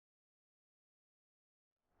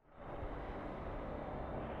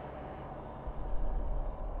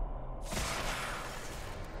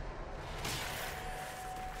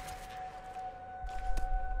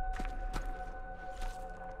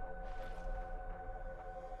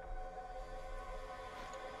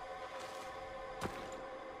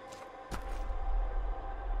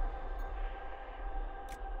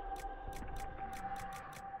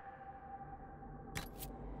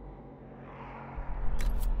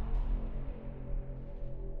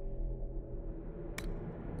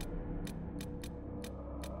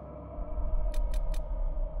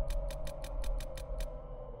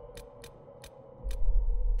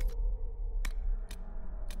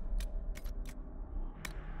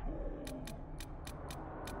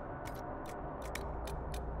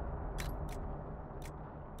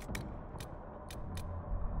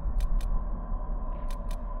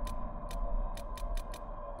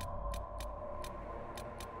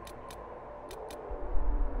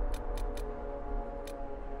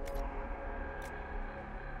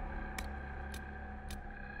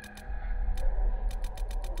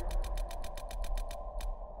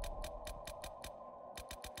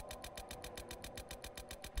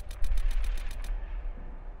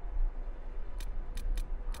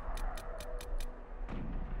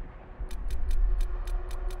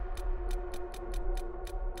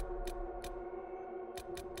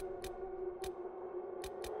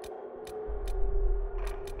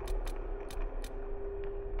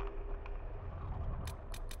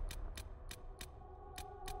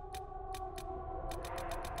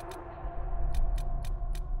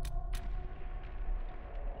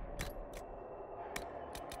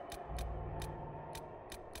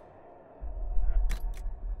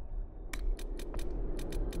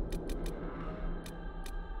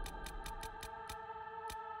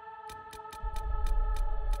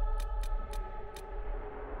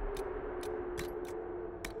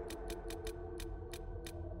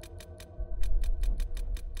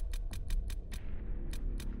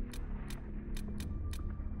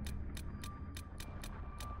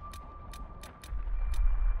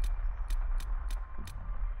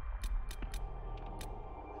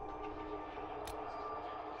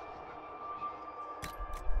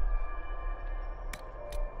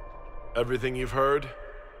Everything you've heard,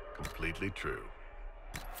 completely true.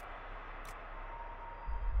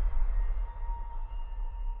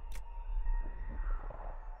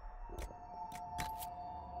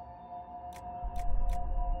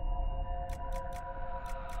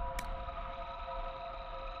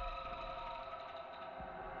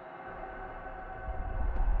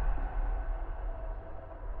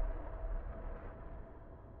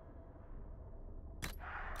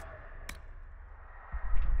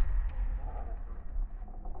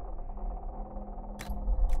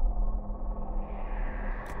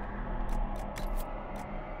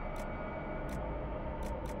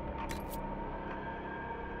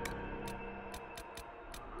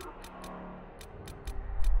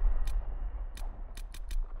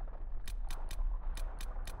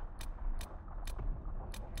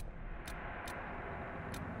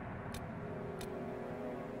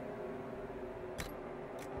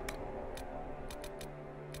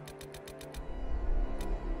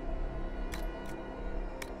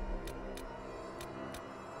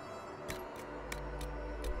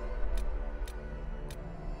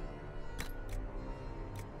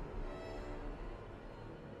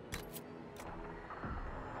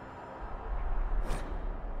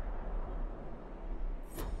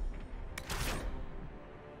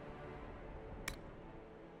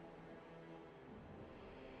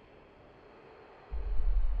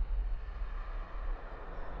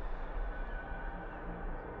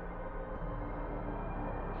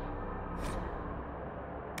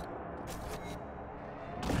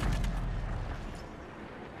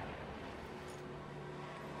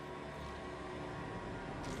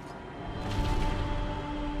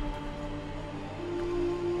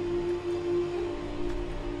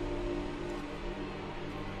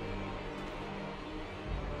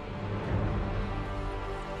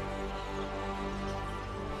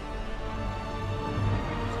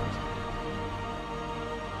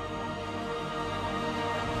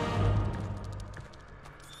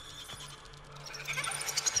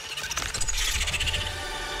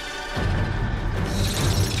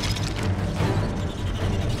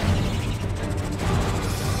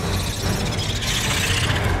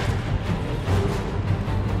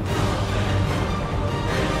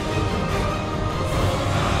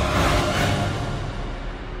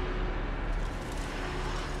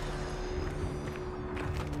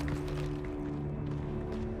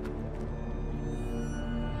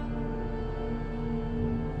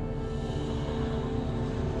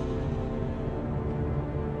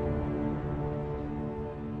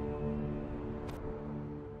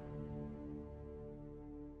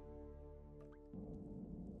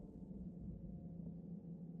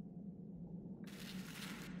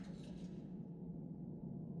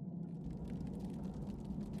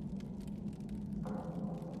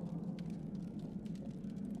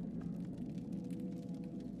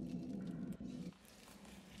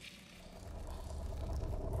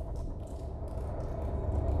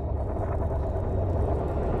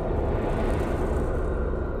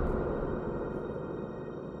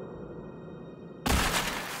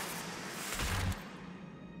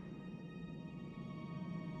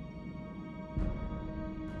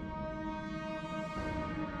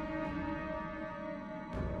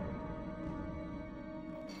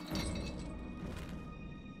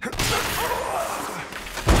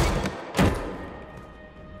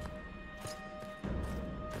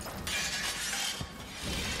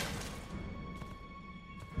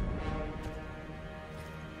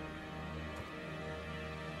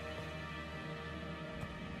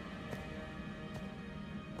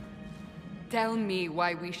 Tell me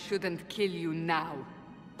why we shouldn't kill you now.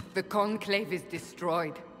 The Conclave is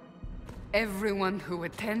destroyed. Everyone who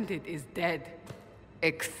attended is dead.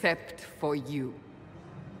 Except for you.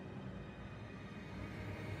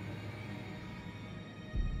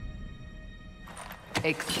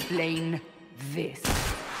 Explain this.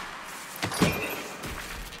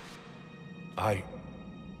 I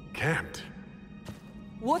can't.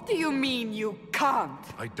 What do you mean you can't?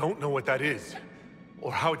 I don't know what that is,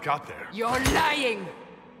 or how it got there. You're lying!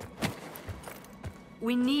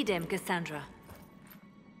 We need him, Cassandra.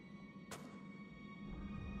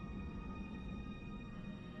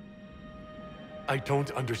 I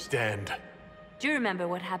don't understand. Do you remember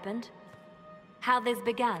what happened? How this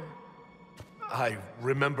began? I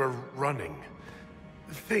remember running.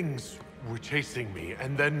 Things were chasing me,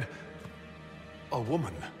 and then... a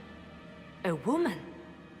woman. A woman?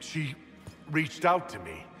 She reached out to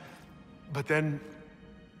me, but then...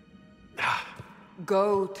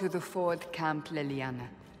 Go to the Ford Camp, Liliana.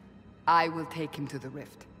 I will take him to the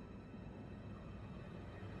rift.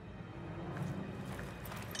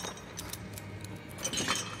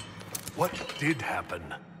 What did happen?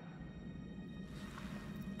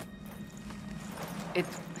 It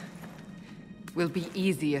will be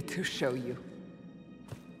easier to show you.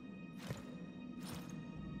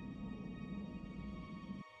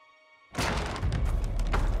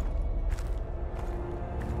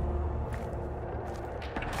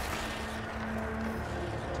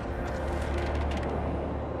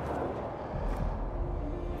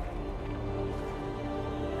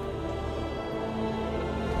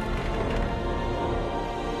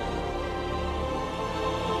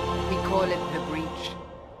 Call it the Breach.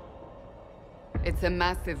 It's a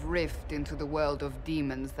massive rift into the world of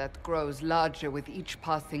demons that grows larger with each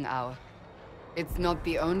passing hour. It's not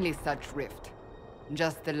the only such rift,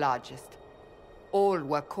 just the largest. All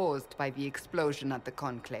were caused by the explosion at the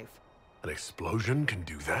Conclave. An explosion can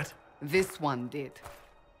do that? This one did.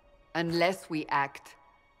 Unless we act,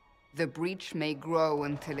 the Breach may grow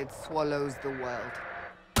until it swallows the world.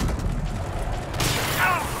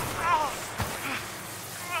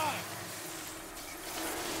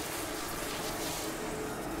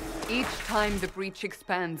 Each time the Breach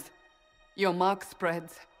expands, your mark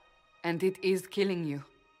spreads, and it is killing you.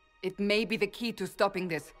 It may be the key to stopping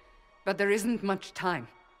this, but there isn't much time.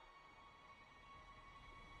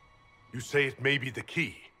 You say it may be the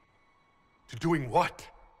key? To doing what?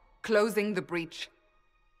 Closing the Breach.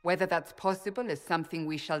 Whether that's possible is something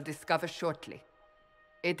we shall discover shortly.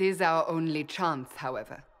 It is our only chance,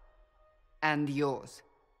 however. And yours.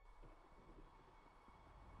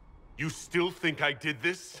 You still think I did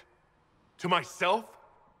this? To myself?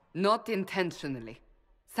 Not intentionally.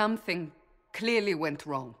 Something clearly went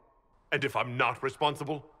wrong. And if I'm not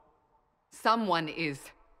responsible? Someone is,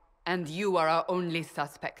 and you are our only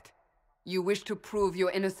suspect. You wish to prove your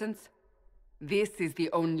innocence? This is the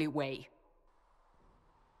only way.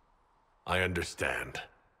 I understand.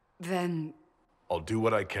 Then... I'll do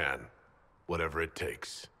what I can, whatever it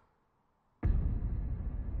takes.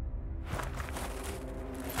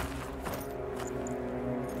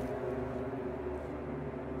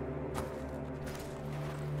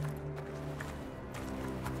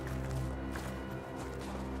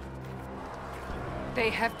 They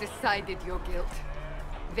have decided your guilt.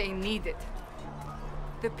 They need it.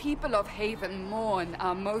 The people of Haven mourn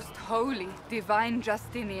our most holy, divine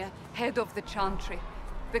Justinia, head of the Chantry.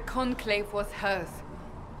 The Conclave was hers.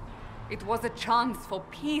 It was a chance for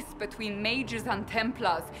peace between mages and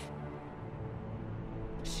Templars.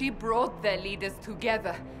 She brought their leaders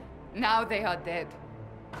together. Now they are dead.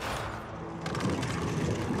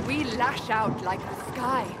 We lash out like the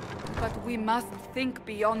sky, but we must think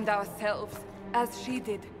beyond ourselves, as she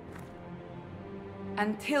did.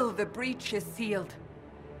 Until the Breach is sealed.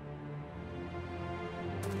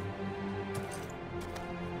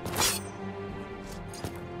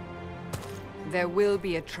 There will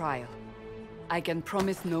be a trial. I can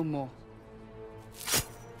promise no more.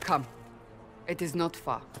 Come. It is not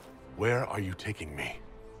far. Where are you taking me?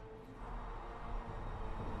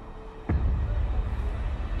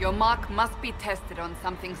 Your mark must be tested on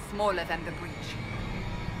something smaller than the Breach.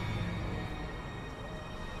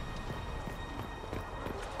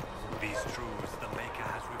 These truths the Maker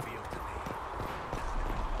has revealed to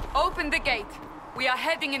me. Open the gate. We are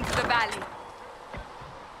heading into the valley.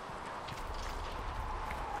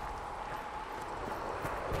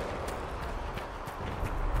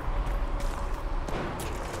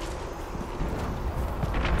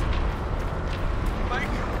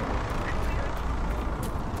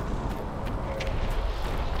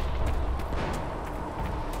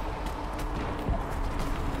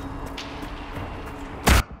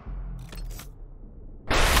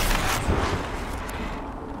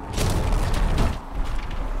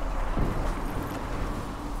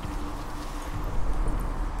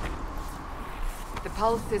 The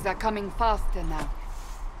pulses are coming faster now.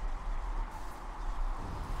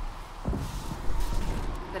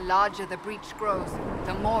 The larger the Breach grows,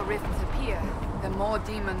 the more rifts appear, the more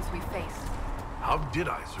demons we face. How did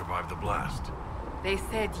I survive the blast? They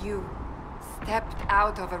said you stepped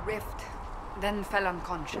out of a rift, then fell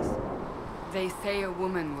unconscious. They say a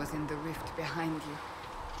woman was in the rift behind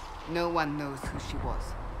you. No one knows who she was.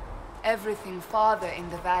 Everything farther in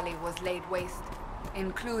the valley was laid waste,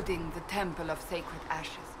 including the Temple of Sacred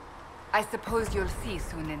Ashes. I suppose you'll see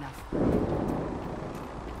soon enough.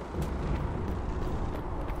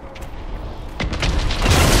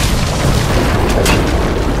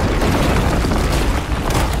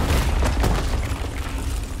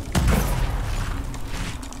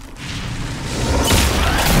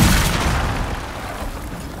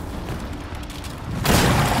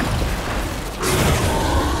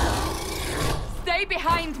 Stay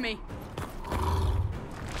behind me!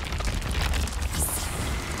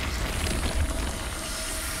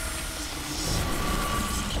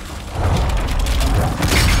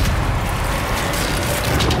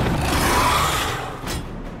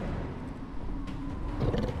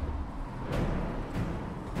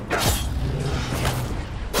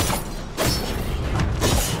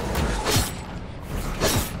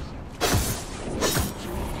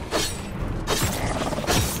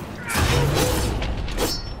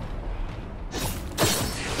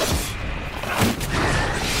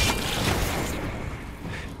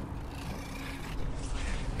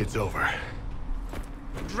 It's over.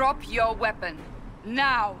 Drop your weapon.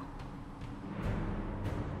 Now!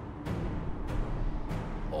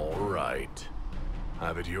 All right.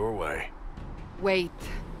 Have it your way. Wait.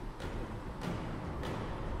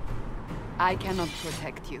 I cannot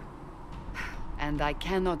protect you. And I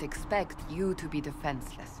cannot expect you to be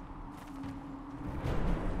defenseless.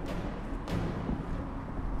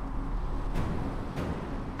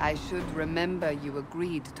 I should remember you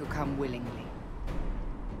agreed to come willingly.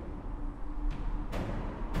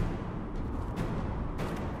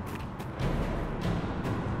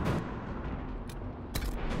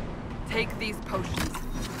 Take these potions.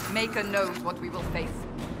 Maker knows what we will face.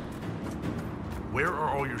 Where are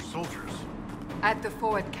all your soldiers? At the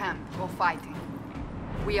forward camp, or fighting.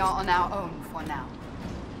 We are on our own for now.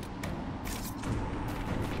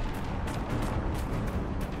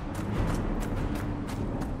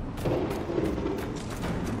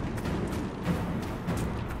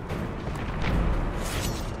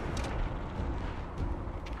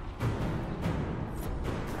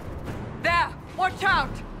 There! Watch out!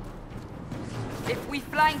 If we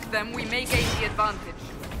flank them, we may gain the advantage.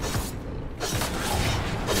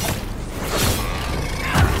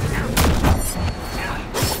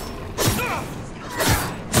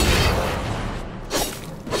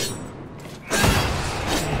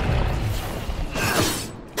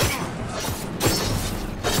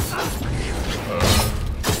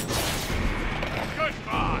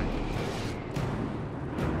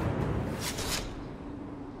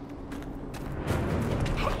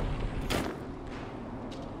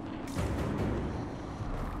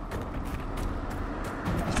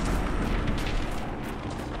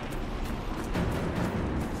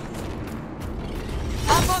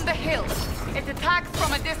 On the hill. It attacks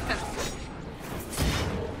from a distance.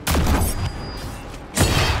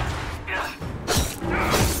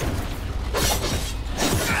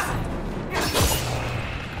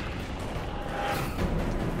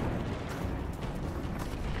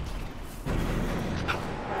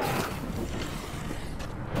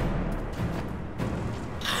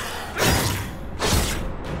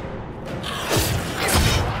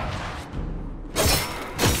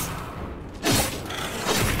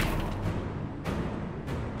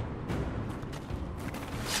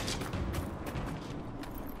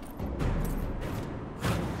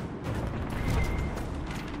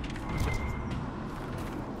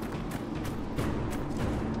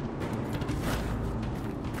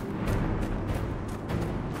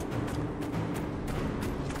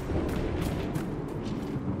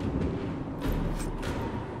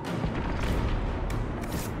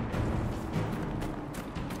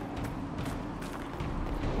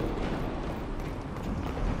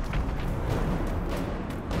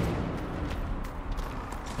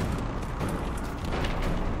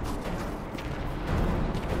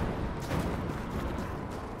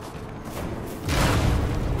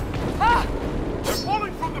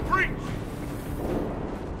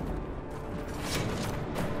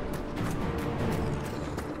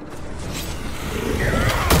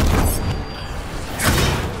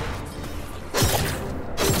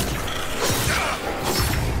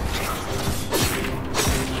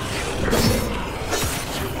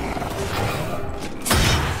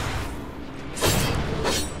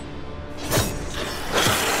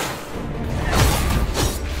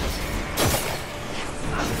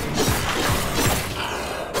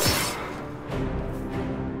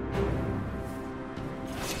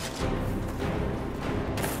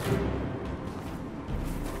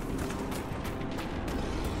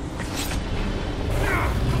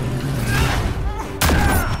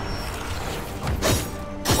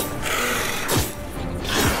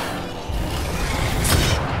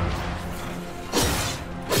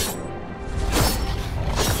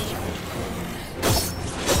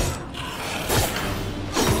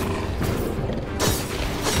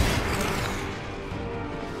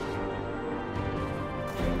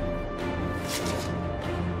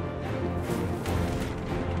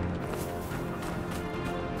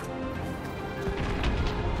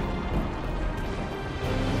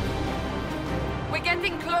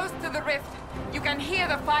 Getting close to the rift. You can hear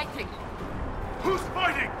the fighting. Who's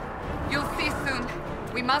fighting? You'll see soon.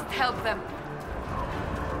 We must help them.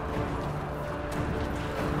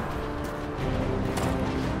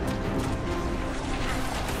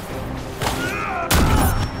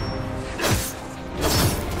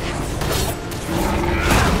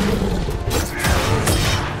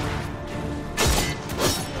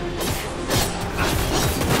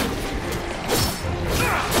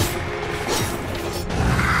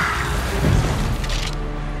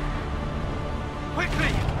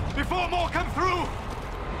 Before more come through!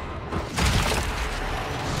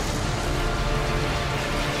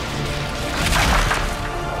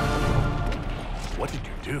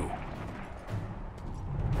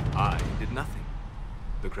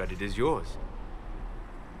 credit is yours.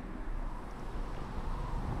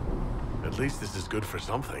 At least this is good for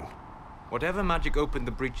something. Whatever magic opened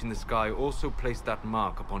the breach in the sky also placed that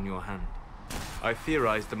mark upon your hand. I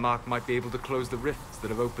theorized the mark might be able to close the rifts that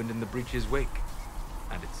have opened in the breach's wake.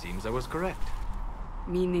 And it seems I was correct.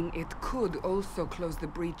 Meaning it could also close the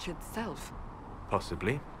breach itself.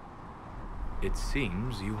 Possibly. It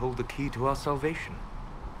seems you hold the key to our salvation.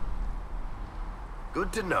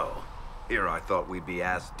 Good to know. Here I thought we'd be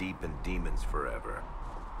ass-deep in demons forever.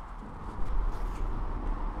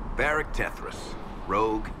 Varric Tethras,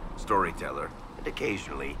 rogue, storyteller, and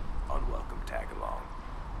occasionally unwelcome tag-along.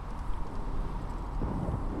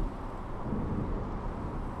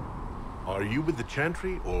 Are you with the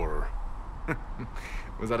Chantry, or...?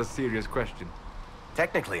 Was that a serious question?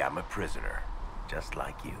 Technically, I'm a prisoner, just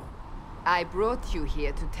like you. I brought you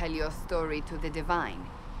here to tell your story to the Divine.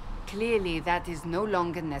 Clearly, that is no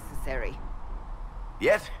longer necessary.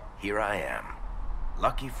 Yet, here I am.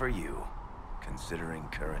 Lucky for you, considering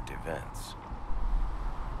current events.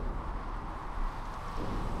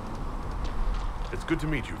 It's good to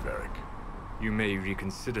meet you, Varric. You may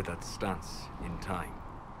reconsider that stance in time.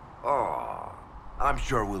 Oh, I'm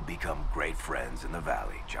sure we'll become great friends in the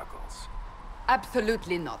Valley, Chuckles.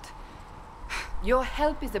 Absolutely not. Your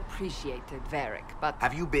help is appreciated, Varric, but...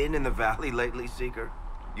 Have you been in the Valley lately, Seeker?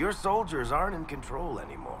 Your soldiers aren't in control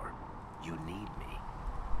anymore. You need me.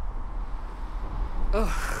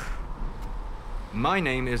 Ugh. My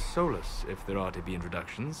name is Solus, if there are to be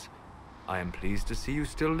introductions. I am pleased to see you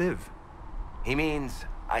still live. He means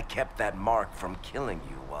I kept that mark from killing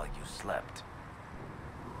you while you slept.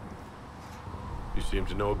 You seem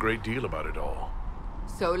to know a great deal about it all.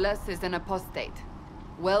 Solus is an apostate,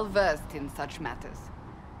 well-versed in such matters.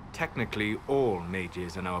 Technically, all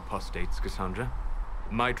mages are now apostates, Cassandra.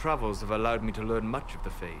 My travels have allowed me to learn much of the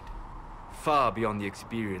Fade, far beyond the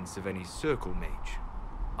experience of any Circle mage.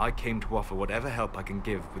 I came to offer whatever help I can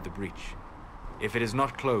give with the breach. If it is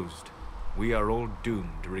not closed, we are all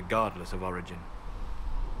doomed, regardless of origin.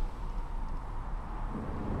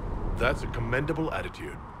 That's a commendable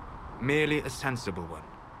attitude. Merely a sensible one.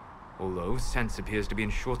 Although sense appears to be in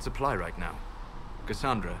short supply right now.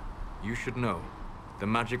 Cassandra, you should know, the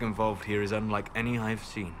magic involved here is unlike any I've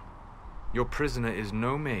seen. Your prisoner is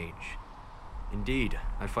no mage. Indeed,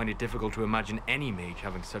 I find it difficult to imagine any mage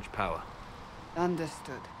having such power.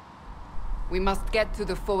 Understood. We must get to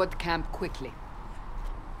the forward camp quickly.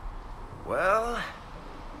 Well...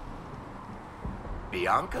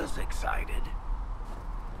 Bianca's excited.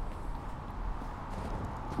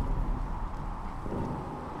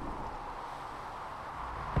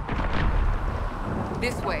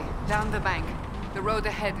 This way, down the bank. The road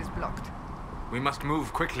ahead is blocked. We must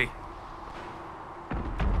move quickly.